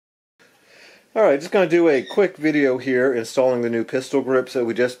Alright, just going to do a quick video here installing the new pistol grips that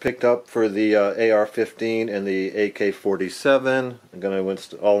we just picked up for the AR-15 and the AK-47. I'm going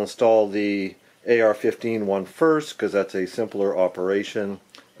to install the AR-15 one first because that's a simpler operation.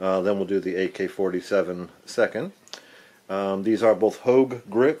 Then we'll do the AK-47 second. These are both Hogue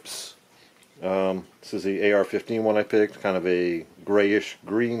grips. This is the AR-15 one I picked, kind of a grayish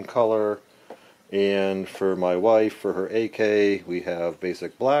green color. And for my wife, for her AK, we have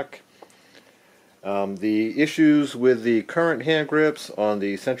basic black. The issues with the current hand grips on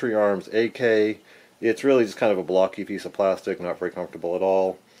the Century Arms AK, it's really just kind of a blocky piece of plastic, not very comfortable at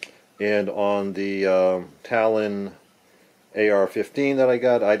all. And on the Talon AR-15 that I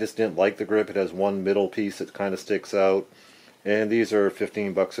got, I just didn't like the grip. It has one middle piece that kind of sticks out. And these are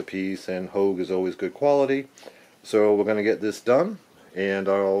 15 bucks a piece, and Hogue is always good quality. So we're going to get this done, and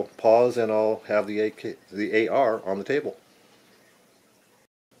I'll pause and I'll have the AR on the table.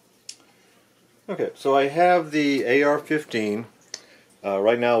 Okay, so I have the AR-15.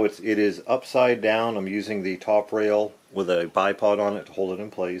 Right now it is upside down. I'm using the top rail with a bipod on it to hold it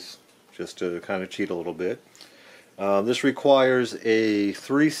in place, just to kind of cheat a little bit. This requires a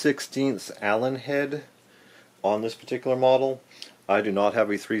 3/16 Allen head on this particular model. I do not have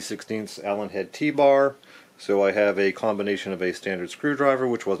a 3/16 Allen head T-bar, so I have a combination of a standard screwdriver,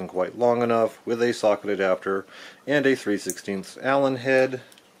 which wasn't quite long enough, with a socket adapter, and a 3/16 Allen head,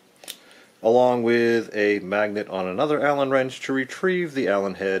 along with a magnet on another Allen wrench to retrieve the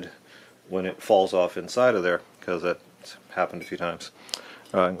Allen head when it falls off inside of there, because that's happened a few times.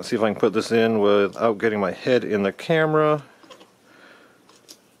 Alright, let's see if I can put this in without getting my head in the camera.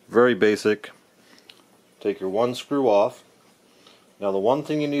 Very basic. Take your one screw off. Now the one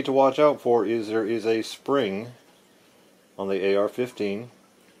thing you need to watch out for is there is a spring on the AR-15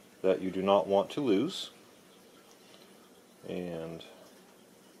 that you do not want to lose. And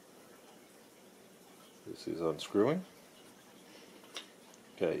this is unscrewing.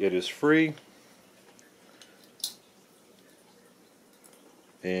 Okay, it is free.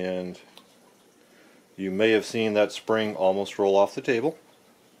 And you may have seen that spring almost roll off the table.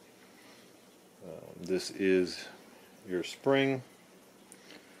 This is your spring,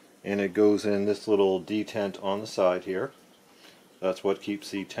 and it goes in this little detent on the side here. That's what keeps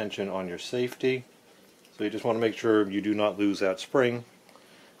the tension on your safety. So you just want to make sure you do not lose that spring.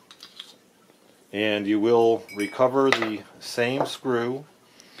 And you will recover the same screw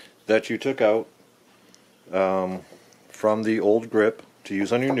that you took out from the old grip to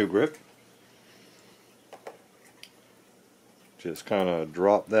use on your new grip. Just kind of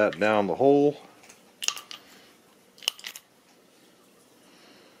drop that down the hole.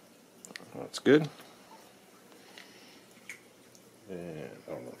 That's good. And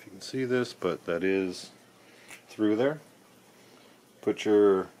I don't know if you can see this, but that is through there. Put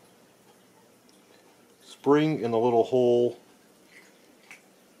your spring in the little hole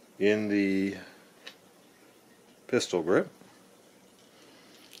in the pistol grip.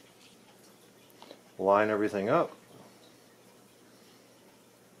 Line everything up.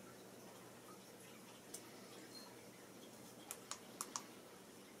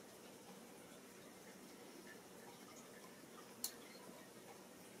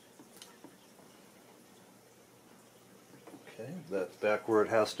 Okay, that's back where it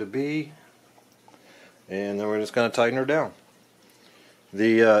has to be. And then we're just going to tighten her down.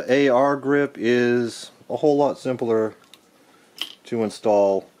 The AR grip is a whole lot simpler to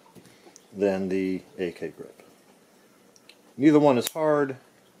install than the AK grip. Neither one is hard,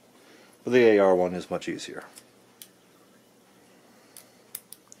 but the AR one is much easier.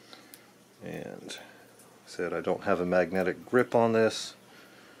 And like I said, I don't have a magnetic grip on this,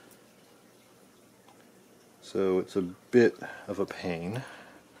 so it's a bit of a pain.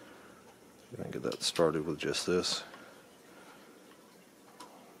 I can get that started with just this.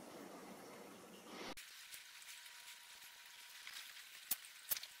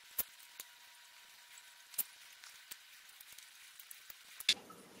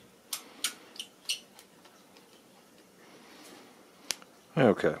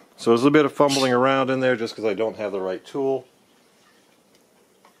 Okay, so there's a bit of fumbling around in there just because I don't have the right tool.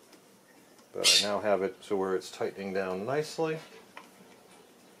 But I now have it so where it's tightening down nicely.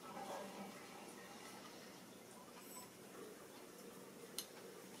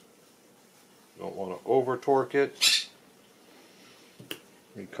 Don't want to over torque it.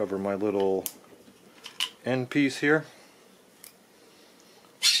 Recover my little end piece here.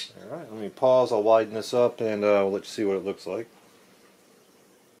 Alright, let me pause, I'll widen this up, and we'll let you see what it looks like.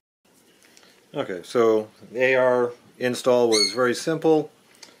 Okay, so the AR install was very simple.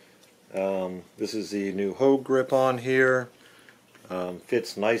 This is the new Hogue grip on here.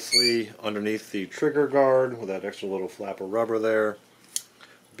 Fits nicely underneath the trigger guard with that extra little flap of rubber there.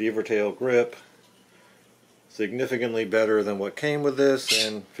 Beaver tail grip. Significantly better than what came with this,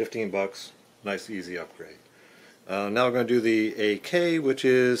 and 15 bucks. Nice easy upgrade. Now we're going to do the AK, which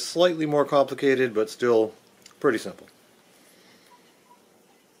is slightly more complicated but still pretty simple.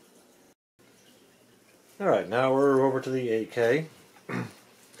 Alright, now we're over to the AK.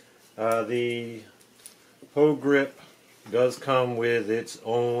 The Hogue grip does come with its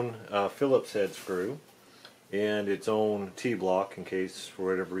own Phillips head screw and its own T-block in case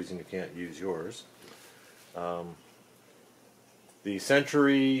for whatever reason you can't use yours. The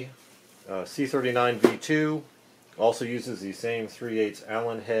Century C39 V2 also uses the same 3/8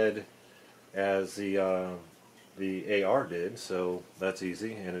 Allen head as the AR did, so that's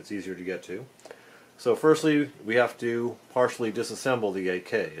easy and it's easier to get to. So firstly, we have to partially disassemble the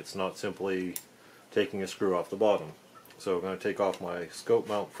AK. It's not simply taking a screw off the bottom. So I'm going to take off my scope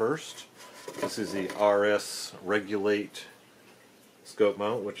mount first. This is the RS Regulate scope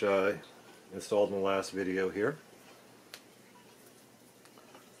mount, which I installed in the last video here.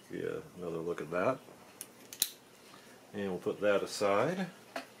 Give you another look at that. And we'll put that aside.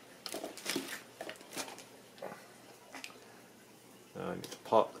 Now I need to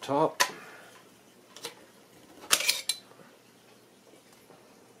pop the top.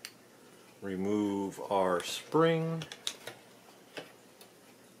 Remove our spring.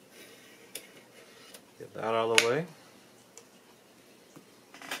 Get that out of the way.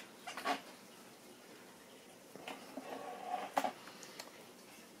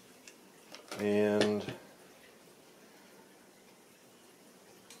 And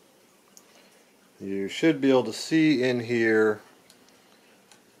you should be able to see in here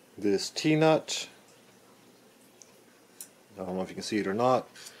this T-nut. I don't know if you can see it or not,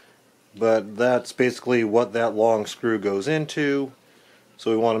 but that's basically what that long screw goes into.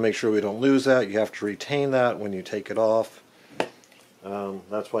 So we want to make sure we don't lose that. You have to retain that when you take it off.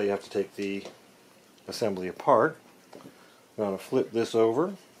 That's why you have to take the assembly apart. I'm going to flip this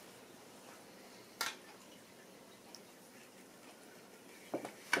over.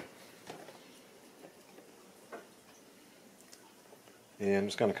 And I'm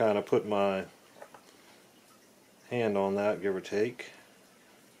just going to kind of put my hand on that, give or take,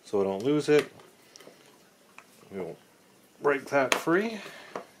 so I don't lose it. We'll break that free.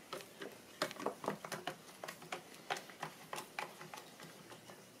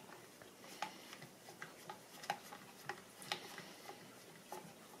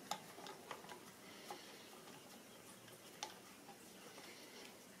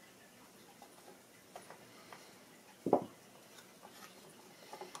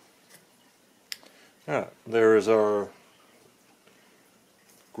 There is our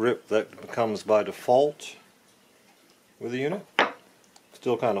grip that comes by default with the unit.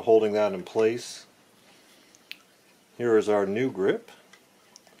 Still kind of holding that in place. Here is our new grip.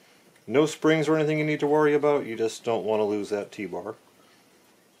 No springs or anything you need to worry about, you just don't want to lose that T-bar.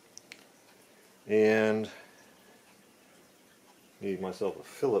 And need myself a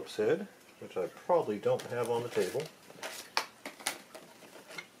Phillips head, which I probably don't have on the table.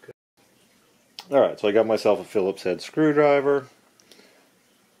 Alright, so I got myself a Phillips head screwdriver,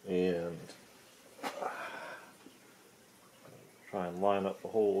 and try and line up the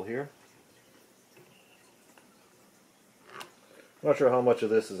hole here. Not sure how much of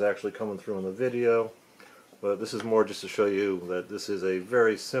this is actually coming through in the video, but this is more just to show you that this is a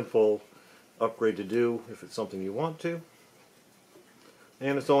very simple upgrade to do if it's something you want to.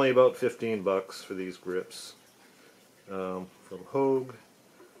 And it's only about 15 bucks for these grips from Hogue.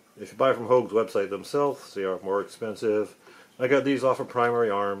 If you buy from Hogue's website themselves, they are more expensive. I got these off of Primary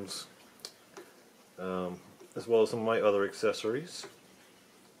Arms, as well as some of my other accessories.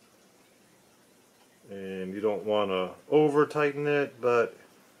 And you don't want to over tighten it, but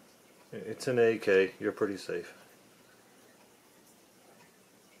it's an AK, you're pretty safe.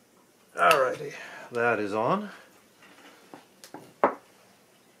 Alrighty, that is on.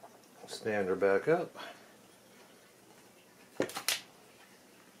 Stand her back up.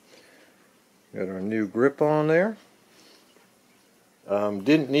 Got our new grip on there.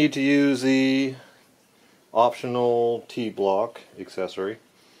 Didn't need to use the optional T-block accessory.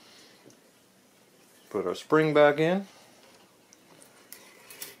 Put our spring back in.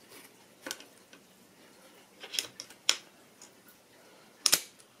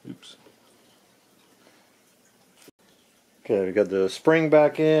 Oops. Okay, we got the spring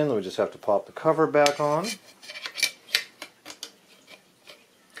back in. We just have to pop the cover back on.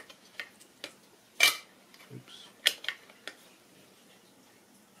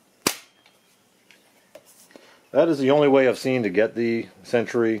 that is the only way I've seen to get the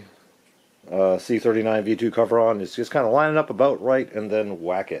Century C39 V2 cover on, is just kind of line it up about right and then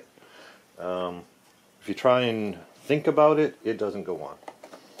whack it. If you try and think about it, it doesn't go on.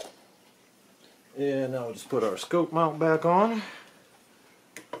 And now we'll just put our scope mount back on.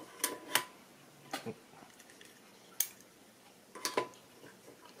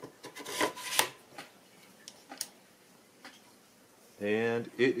 And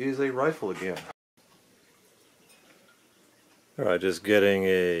it is a rifle again. Alright, just getting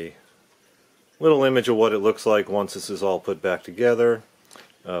a little image of what it looks like once this is all put back together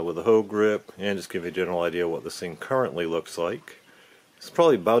with a Hogue grip, and just give you a general idea what this thing currently looks like. It's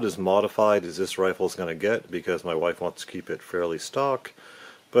probably about as modified as this rifle is going to get, because my wife wants to keep it fairly stock,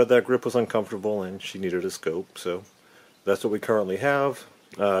 but that grip was uncomfortable and she needed a scope, so that's what we currently have.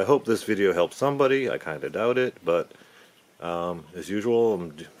 I hope this video helps somebody. I kind of doubt it, but as usual,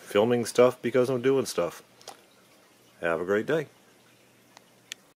 I'm filming stuff because I'm doing stuff. Have a great day.